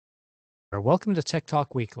Welcome to Tech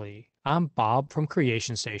Talk Weekly. I'm Bob from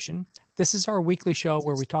Creation Station. This is our weekly show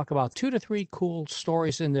where we talk about 2 to 3 cool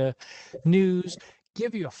stories in the news,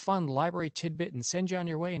 give you a fun library tidbit, and send you on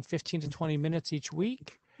your way in 15 to 20 minutes each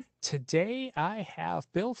week. Today, I have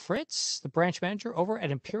Bill Fritz, the branch manager over at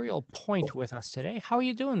Imperial Point, with us today. How are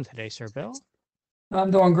you doing today, Sir Bill? I'm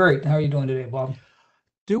doing great. How are you doing today, Bob?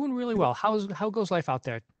 Doing really well. How goes life out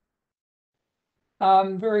there?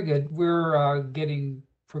 Very good. We're getting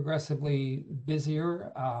progressively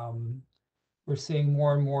busier. We're seeing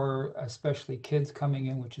more and more, especially kids coming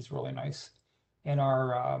in, which is really nice. And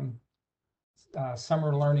our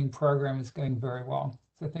summer learning program is going very well.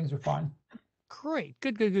 So things are fine. Great.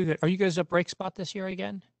 Good, good, good, good. Are you guys a break spot this year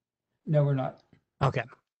again? No, we're not. Okay.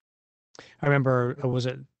 I remember, was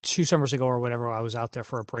it 2 summers ago or whatever, I was out there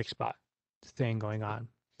for a break spot thing going on.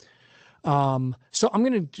 So I'm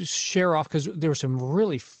going to just share off because there were some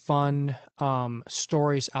really fun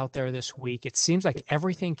stories out there this week. It seems like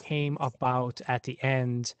everything came about at the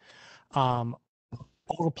end. Um,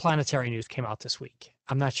 all the planetary news came out this week.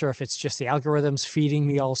 I'm not sure if it's just the algorithms feeding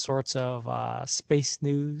me all sorts of space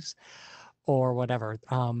news or whatever.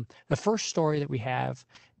 The first story that we have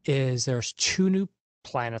is there's 2 new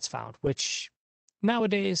planets found, which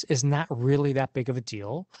nowadays is not really that big of a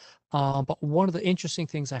deal. But one of the interesting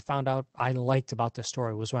things I found out I liked about this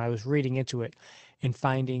story was when I was reading into it and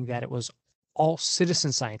finding that it was all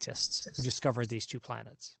citizen scientists who discovered these 2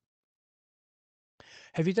 planets.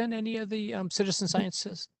 Have you done any of the citizen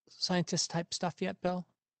scientist type stuff yet, Bill?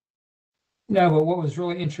 No, but what was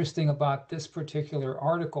really interesting about this particular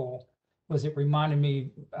article was it reminded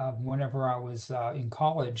me of whenever I was in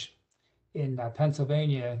college in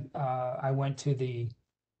Pennsylvania. I went to the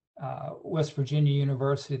West Virginia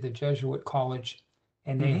University, the Jesuit College,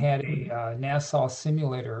 and they Hmm. had a NASA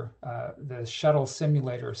simulator, the shuttle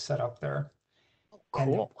simulator set up there.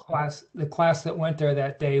 And Cool. the class that went there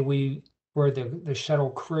that day, we were the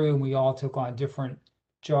shuttle crew, and we all took on different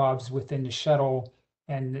jobs within the shuttle.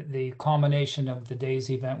 And the culmination of the day's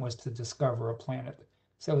event was to discover a planet.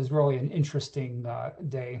 So it was really an interesting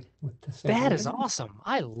day, to say the That is least. awesome.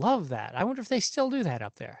 I love that. I wonder if they still do that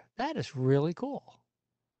up there. That is really cool.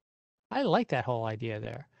 I like that whole idea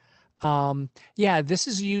there. Yeah, this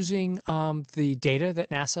is using the data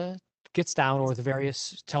that NASA gets down or the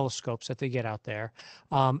various telescopes that they get out there.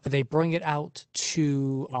 They bring it out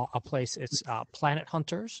to a place, it's Planet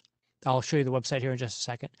Hunters. I'll show you the website here in just a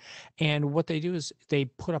second. And what they do is they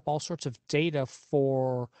put up all sorts of data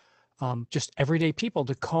for just everyday people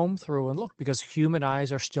to comb through and look because human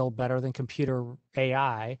eyes are still better than computer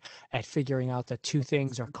AI at figuring out that 2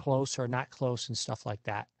 things are close or not close and stuff like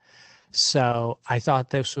that. So I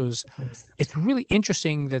thought it's really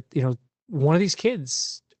interesting that, one of these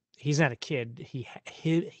kids, he's not a kid,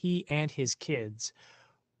 he and his kids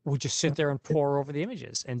would just sit there and pore over the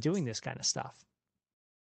images and doing this kind of stuff.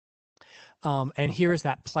 And here's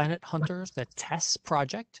that Planet Hunters, the test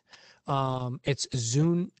project. It's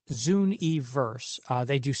Zooniverse.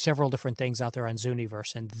 They do several different things out there on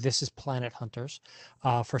Zooniverse, and this is Planet Hunters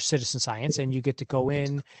for citizen science. And you get to go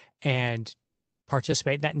in and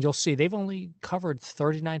participate in that, and you'll see they've only covered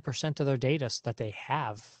 39% of their data that they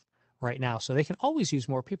have right now. So they can always use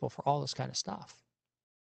more people for all this kind of stuff.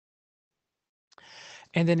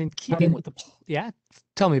 And then in keeping with yeah,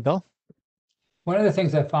 tell me, Bill. One of the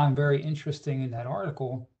things I found very interesting in that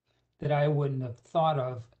article that I wouldn't have thought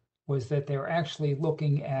of was that they're actually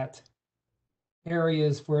looking at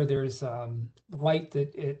areas where there's light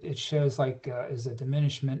that it shows like is a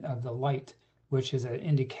diminishment of the light, which is an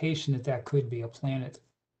indication that that could be a planet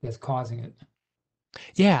that's causing it.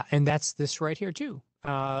 Yeah, and that's this right here too.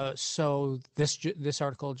 So this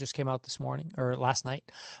article just came out this morning or last night,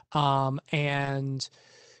 and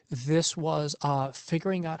this was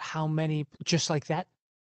figuring out how many, just like that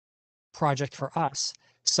project for us.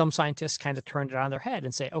 Some scientists kind of turned it on their head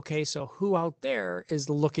and say, okay, so who out there is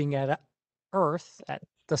looking at Earth, at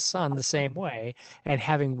the sun, the same way, and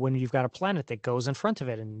having when you've got a planet that goes in front of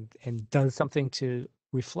it and does something to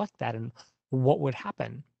reflect that, and what would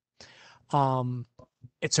happen? Um,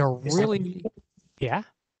 it's a really, yeah,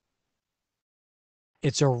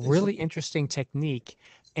 it's a really interesting technique.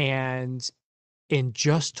 And in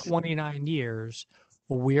just 29 years,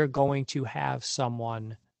 we're going to have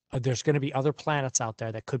someone, there's going to be other planets out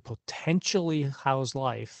there that could potentially house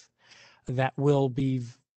life that will be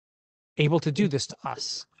able to do this to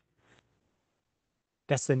us.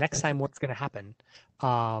 That's the next time what's going to happen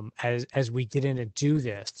as we get in and do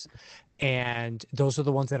this. And those are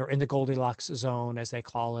the ones that are in the Goldilocks zone, as they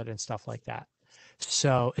call it, and stuff like that.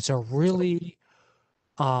 So it's a really,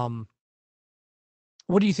 um,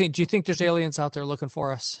 what do you think? Do you think there's aliens out there looking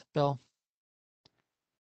for us, Bill?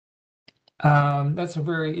 That's a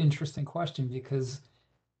very interesting question because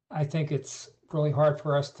I think it's really hard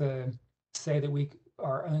for us to say that we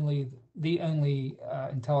are the only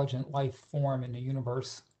intelligent life form in the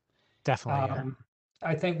universe. Definitely, yeah. Um,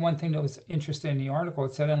 I think one thing that was interesting in the article,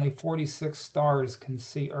 it said only 46 stars can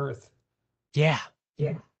see Earth. Yeah.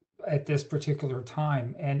 Yeah. At this particular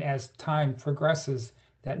time. And as time progresses,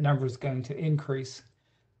 that number is going to increase,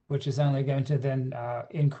 which is only going to then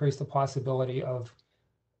increase the possibility of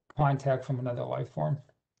contact from another life form.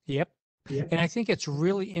 Yep. Yeah. And I think it's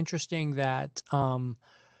really interesting that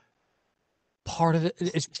part of it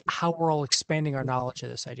is how we're all expanding our knowledge of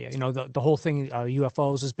this idea. You know, the whole thing,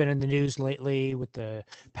 UFOs has been in the news lately with the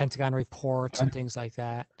Pentagon reports and things like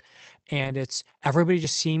that. And it's everybody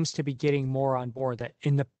just seems to be getting more on board that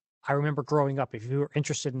I remember growing up, if you were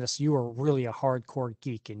interested in this, you were really a hardcore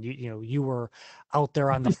geek and you were out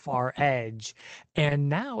there on the far edge. And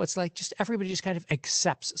now it's like just everybody just kind of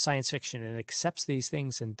accepts science fiction and accepts these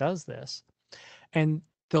things and does this. And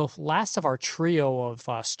the last of our trio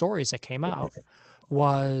of stories that came out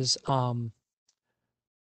was an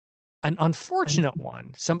unfortunate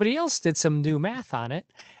one. Somebody else did some new math on it,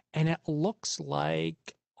 and it looks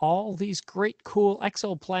like all these great, cool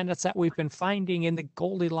exoplanets that we've been finding in the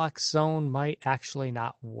Goldilocks zone might actually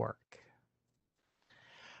not work.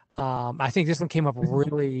 I think this one came up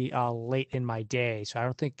really late in my day, so I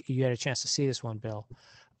don't think you had a chance to see this one, Bill.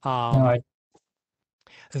 No, Um,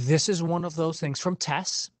 this is one of those things from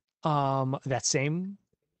Tess, that same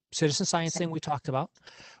citizen science thing we talked about,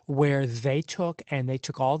 where they took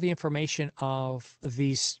all the information of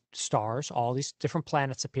these stars, all these different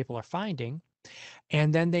planets that people are finding,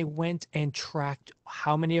 and then they went and tracked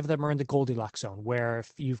how many of them are in the Goldilocks zone, where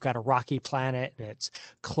if you've got a rocky planet and it's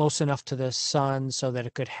close enough to the sun so that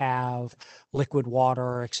it could have liquid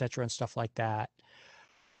water, et cetera, and stuff like that.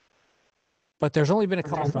 But there's only been a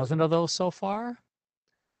couple dozen of those so far.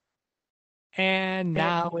 And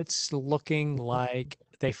now it's looking like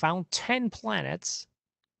they found 10 planets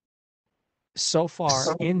so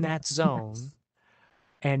far in that zone,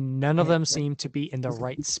 and none of them seem to be in the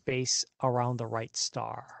right space around the right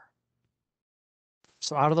star.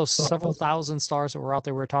 So out of those several thousand stars that were out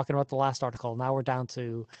there, we were talking about the last article, now we're down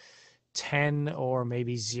to 10 or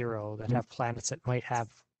maybe 0 that have planets that might have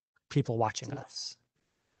people watching us.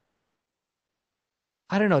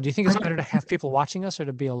 I don't know. Do you think it's better to have people watching us or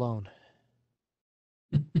to be alone?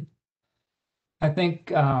 I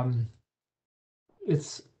think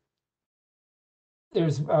it's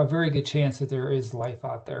there's a very good chance that there is life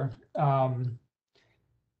out there.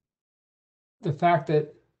 The fact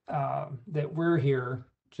that that we're here,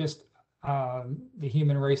 just the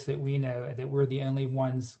human race that we know, that we're the only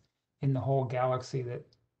ones in the whole galaxy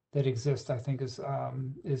that exist, I think is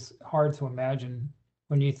hard to imagine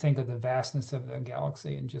when you think of the vastness of the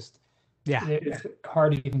galaxy and just Yeah. it's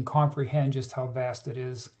hard to even comprehend just how vast it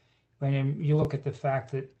is. When you look at the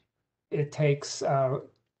fact that it takes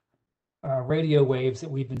radio waves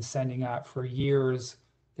that we've been sending out for years,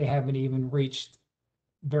 they haven't even reached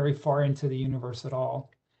very far into the universe at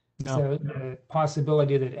all. No. So the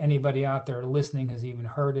possibility that anybody out there listening has even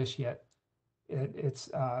heard us yet, it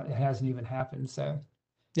hasn't even happened. So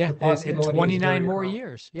Yeah. the possibility is 29 very more high.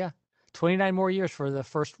 years. Yeah. 29 more years for the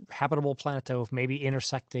first habitable planet to maybe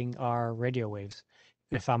intersecting our radio waves,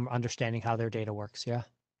 if I'm understanding how their data works. Yeah.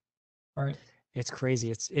 Right. It's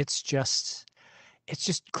crazy. It's just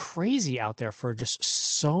crazy out there for just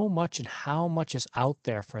so much and how much is out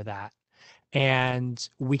there for that. And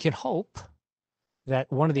we can hope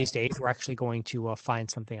that one of these days we're actually going to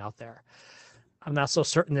find something out there. I'm not so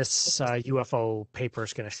certain this UFO paper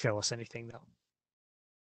is going to show us anything, though.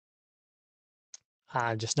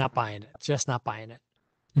 I'm just not buying it. Just not buying it.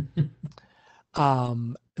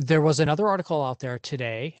 There was another article out there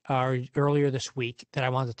today, or earlier this week, that I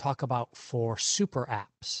wanted to talk about for super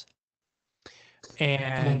apps.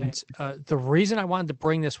 And the reason I wanted to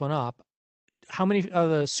bring this one up, how many of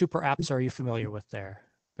the super apps are you familiar with there,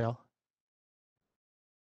 Bill?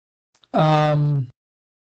 Um,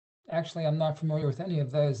 Actually, I'm not familiar with any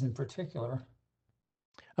of those in particular.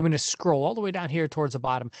 I'm going to scroll all the way down here towards the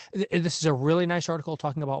bottom. This is a really nice article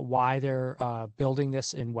talking about why they're building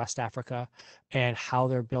this in West Africa and how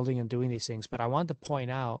they're building and doing these things. But I wanted to point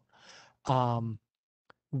out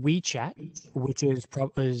WeChat, which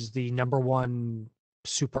is the number one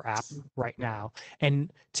super app right now.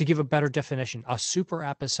 And to give a better definition, a super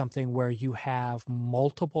app is something where you have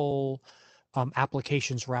multiple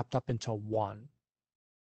applications wrapped up into one.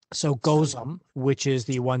 So Gozum, which is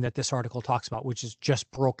the one that this article talks about, which is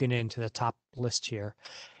just broken into the top list here,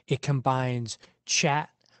 it combines chat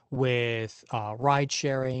with ride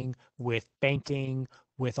sharing, with banking,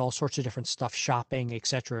 with all sorts of different stuff, shopping,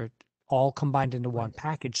 etc., all combined into one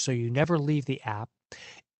package. So you never leave the app.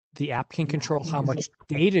 The app can control how much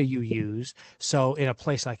data you use. So in a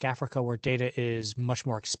place like Africa where data is much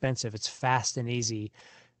more expensive, it's fast and easy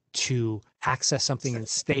to access something and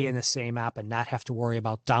stay in the same app and not have to worry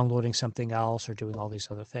about downloading something else or doing all these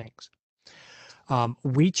other things.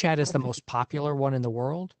 WeChat is the most popular one in the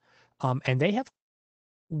world, and they have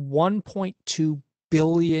 1.2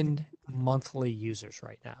 billion monthly users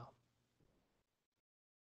right now.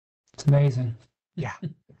 It's amazing. Yeah.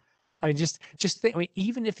 Just think, I mean,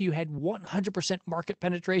 even if you had 100% market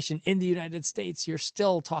penetration in the United States, you're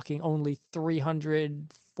still talking only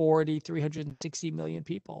 340, 360 million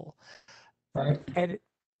people. Right.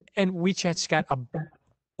 And WeChat's got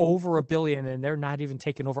over a billion, and they're not even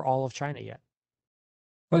taking over all of China yet.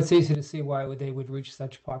 Well, it's easy to see why they would reach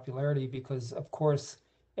such popularity because, of course,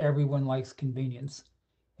 everyone likes convenience.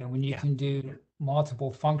 And when you Yeah. can do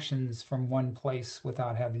multiple functions from one place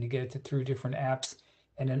without having to get it to through different apps,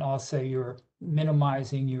 and then also you're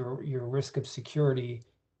minimizing your risk of security,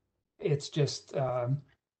 it's just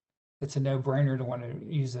it's a no-brainer to want to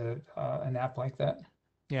use an app like that.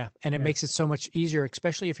 Yeah. And it Yeah. makes it so much easier,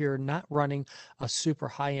 especially if you're not running a super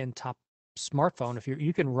high-end top smartphone. If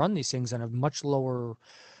you can run these things on a much lower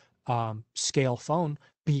scale phone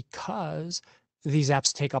because these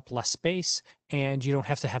apps take up less space and you don't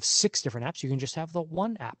have to have 6 different apps. You can just have the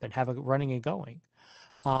one app and have it running and going.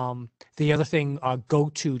 The other thing,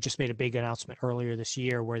 GoTo just made a big announcement earlier this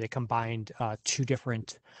year where they combined 2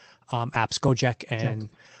 different apps, Gojek and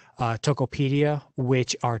Tokopedia,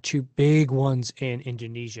 which are 2 big ones in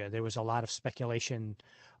Indonesia. There was a lot of speculation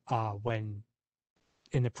when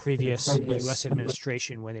in the previous US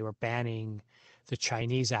administration when they were banning the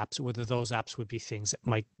Chinese apps, whether those apps would be things that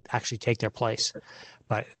might actually take their place.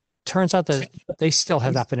 But turns out that they still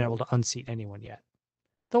have not been able to unseat anyone yet.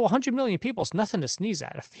 Though 100 million people is nothing to sneeze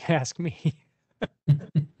at, if you ask me. Well,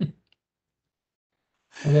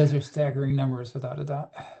 those are staggering numbers without a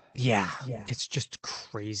doubt. Yeah, it's just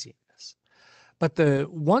craziness. But the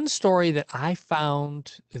one story that I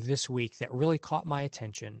found this week that really caught my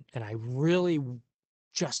attention, and I really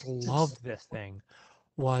just loved this thing,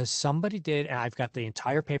 was somebody did, and I've got the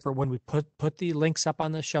entire paper. When we put the links up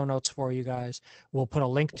on the show notes for you guys, we'll put a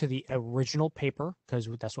link to the original paper because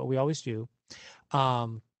that's what we always do.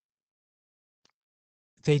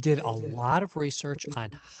 They did a lot of research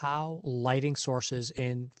on how lighting sources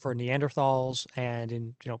for Neanderthals and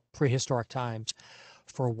in prehistoric times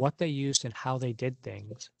for what they used and how they did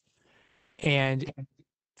things. And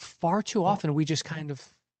far too often we just kind of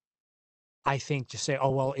I think just say, oh,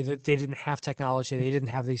 well, they didn't have technology, they didn't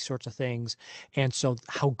have these sorts of things. And so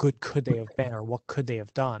how good could they have been or what could they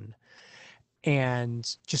have done?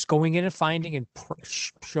 And just going in and finding and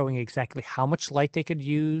showing exactly how much light they could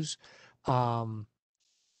use.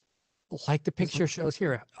 Like the picture shows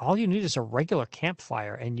here, all you need is a regular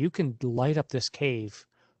campfire and you can light up this cave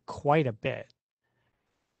quite a bit.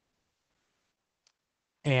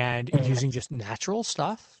 And using just natural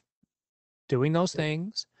stuff, doing those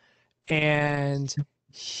things. And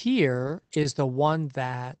here is the one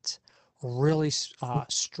that really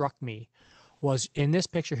struck me was in this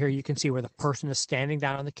picture here, you can see where the person is standing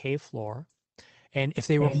down on the cave floor. And if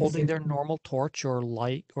they were holding their normal torch or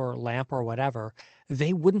light or lamp or whatever,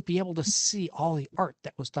 they wouldn't be able to see all the art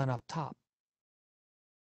that was done up top.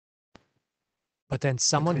 But then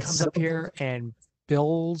someone comes up here and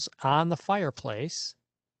builds on the fireplace.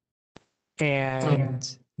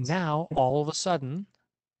 And now all of a sudden,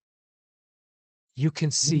 you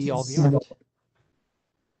can see all the art.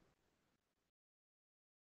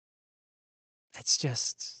 It's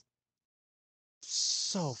just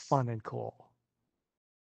so fun and cool.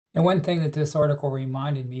 And one thing that this article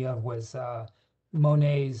reminded me of was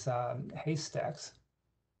Monet's haystacks,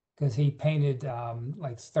 because he painted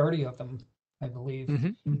like 30 of them, I believe.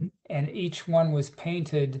 Mm-hmm. And each one was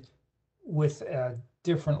painted with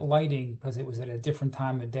different lighting because it was at a different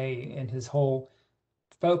time of day. And his whole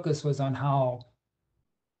focus was on how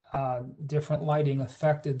different lighting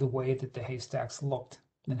affected the way that the haystacks looked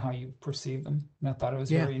and how you perceive them. And I thought it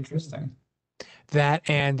was very interesting. That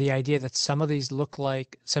and the idea that some of these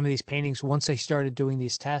paintings, once they started doing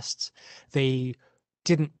these tests, they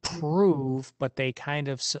didn't prove, but they kind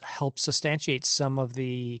of helped substantiate some of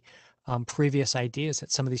the previous ideas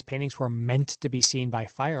that some of these paintings were meant to be seen by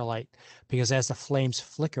firelight, because as the flames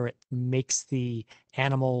flicker, it makes the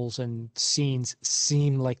animals and scenes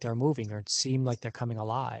seem like they're moving or seem like they're coming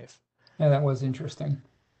alive. Yeah, that was interesting.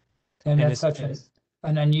 And that's such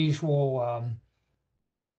an unusual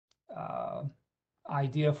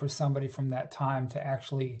idea for somebody from that time to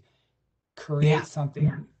actually create Yeah.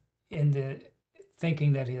 something in the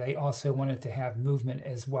thinking that they also wanted to have movement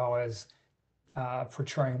as well as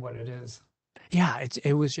portraying what it is. Yeah,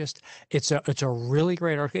 it was just it's a really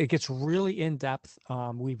great article. It gets really in depth.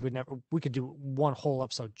 We could do one whole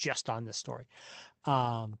episode just on this story.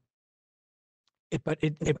 Um, but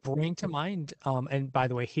it bring to mind. And by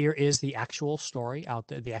the way, here is the actual story out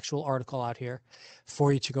there, the actual article out here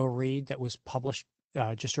for you to go read that was published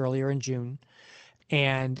just earlier in June.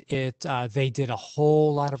 And they did a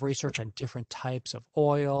whole lot of research on different types of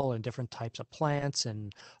oil and different types of plants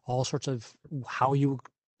and all sorts of how you would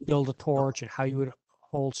build a torch and how you would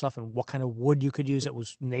hold stuff and what kind of wood you could use that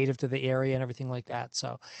was native to the area and everything like that.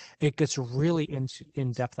 So it gets really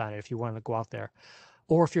in depth on it if you want to go out there.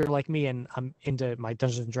 Or if you're like me and I'm into my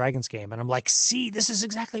Dungeons and Dragons game and I'm like, see, this is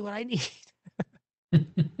exactly what I need.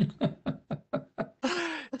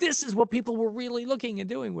 This is what people were really looking and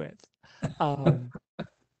doing with. Um,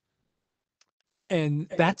 and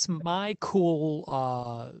that's my cool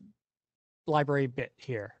library bit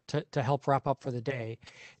here to help wrap up for the day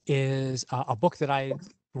is a book that I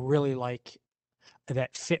really like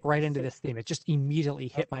that fit right into this theme. It just immediately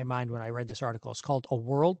hit my mind when I read this article. It's called A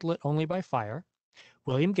World Lit Only by Fire,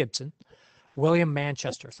 William Gibson. William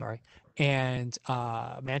Manchester, sorry. And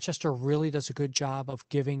Manchester really does a good job of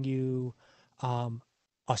giving you um,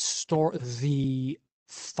 a story, the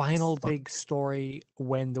final big story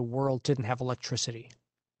when the world didn't have electricity.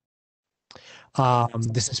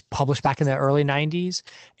 This is published back in the early 90s,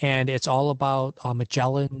 and it's all about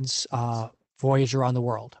Magellan's voyage around the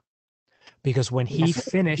world. Because when he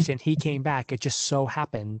finished and he came back, it just so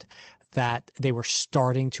happened that they were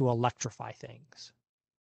starting to electrify things.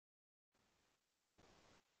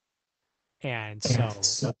 And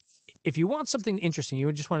so if you want something interesting, you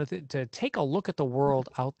would just want to take a look at the world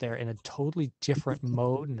out there in a totally different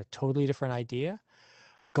mode and a totally different idea,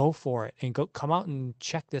 go for it and go come out and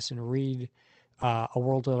check this and read A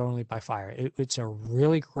World Lit Only by Fire. It's a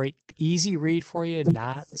really great, easy read for you,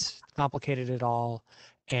 not complicated at all.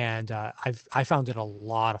 And I found it a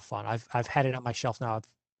lot of fun. I've had it on my shelf now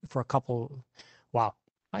for a couple, wow,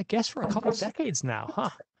 I guess for a couple decades now, huh?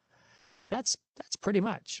 That's pretty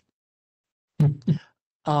much.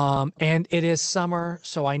 And it is summer,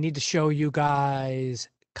 so I need to show you guys.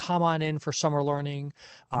 Come on in for summer learning,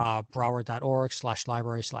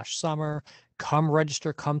 broward.org/library/summer. Come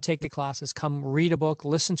register, come take the classes, come read a book,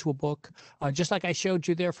 listen to a book, just like I showed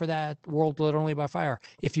you there for that World Lit Only by Fire.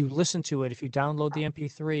 If you listen to it, if you download the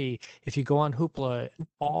MP3, if you go on Hoopla,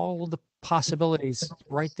 all the possibilities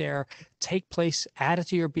right there take place. Add it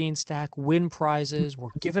to your bean stack, win prizes. We're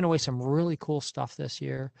giving away some really cool stuff this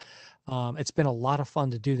year. It's been a lot of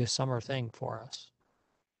fun to do this summer thing for us.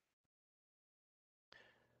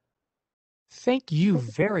 Thank you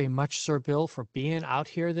very much, Sir Bill, for being out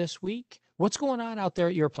here this week. What's going on out there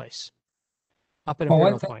at your place up in Well,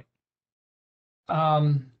 Imperial Point?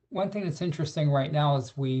 one thing that's interesting right now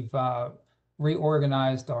is we've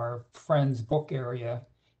reorganized our friends book area,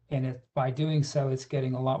 and by doing so, it's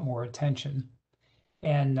getting a lot more attention.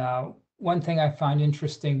 And one thing I find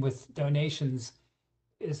interesting with donations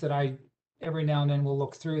is that I every now and then will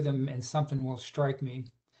look through them and something will strike me.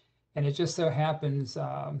 And it just so happens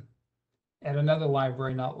at another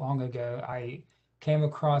library not long ago, I came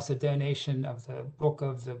across a donation of the book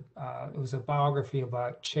of it was a biography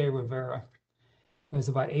about Che Rivera. It was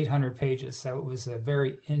about 800 pages, so it was a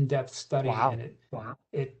very in-depth study, Wow. and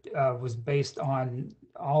it was based on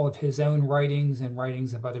all of his own writings and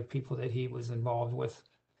writings of other people that he was involved with.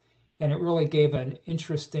 And it really gave an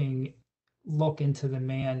interesting look into the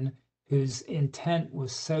man whose intent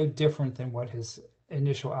was so different than what his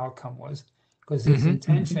initial outcome was, because his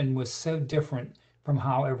intention was so different from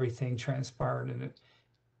how everything transpired. And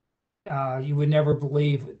you would never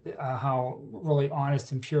believe how really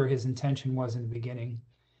honest and pure his intention was in the beginning,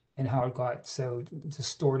 and how it got so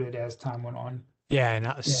distorted as time went on. Yeah,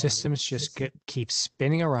 and systems just keep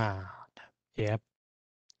spinning around. Yep,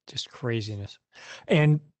 just craziness.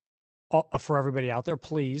 And for everybody out there,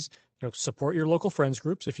 please, support your local friends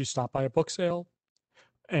groups. If you stop by a book sale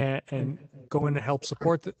and go in to help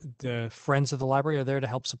support the friends of the library are there to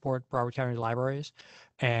help support Broward County Libraries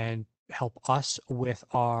and help us with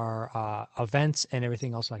our events and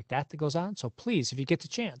everything else like that goes on. So please, if you get the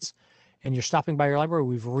chance and you're stopping by your library,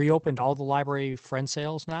 we've reopened all the library friend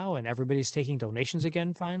sales now, and everybody's taking donations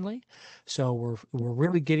again finally. So we're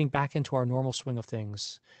really getting back into our normal swing of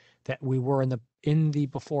things that we were in the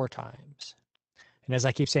before times. And as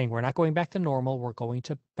I keep saying, we're not going back to normal, we're going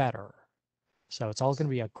to better. So it's all going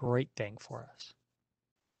to be a great thing for us.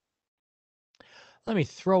 Let me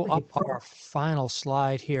throw up our final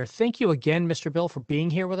slide here. Thank you again, Mr. Bill, for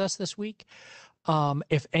being here with us this week.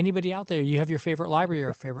 If anybody out there, you have your favorite library or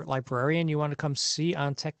a favorite librarian you want to come see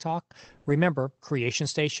on Tech Talk, remember Creation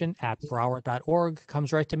Station at Broward.org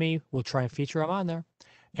comes right to me. We'll try and feature them on there,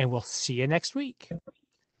 and we'll see you next week.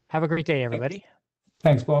 Have a great day, everybody.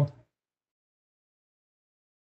 Thanks, Bob.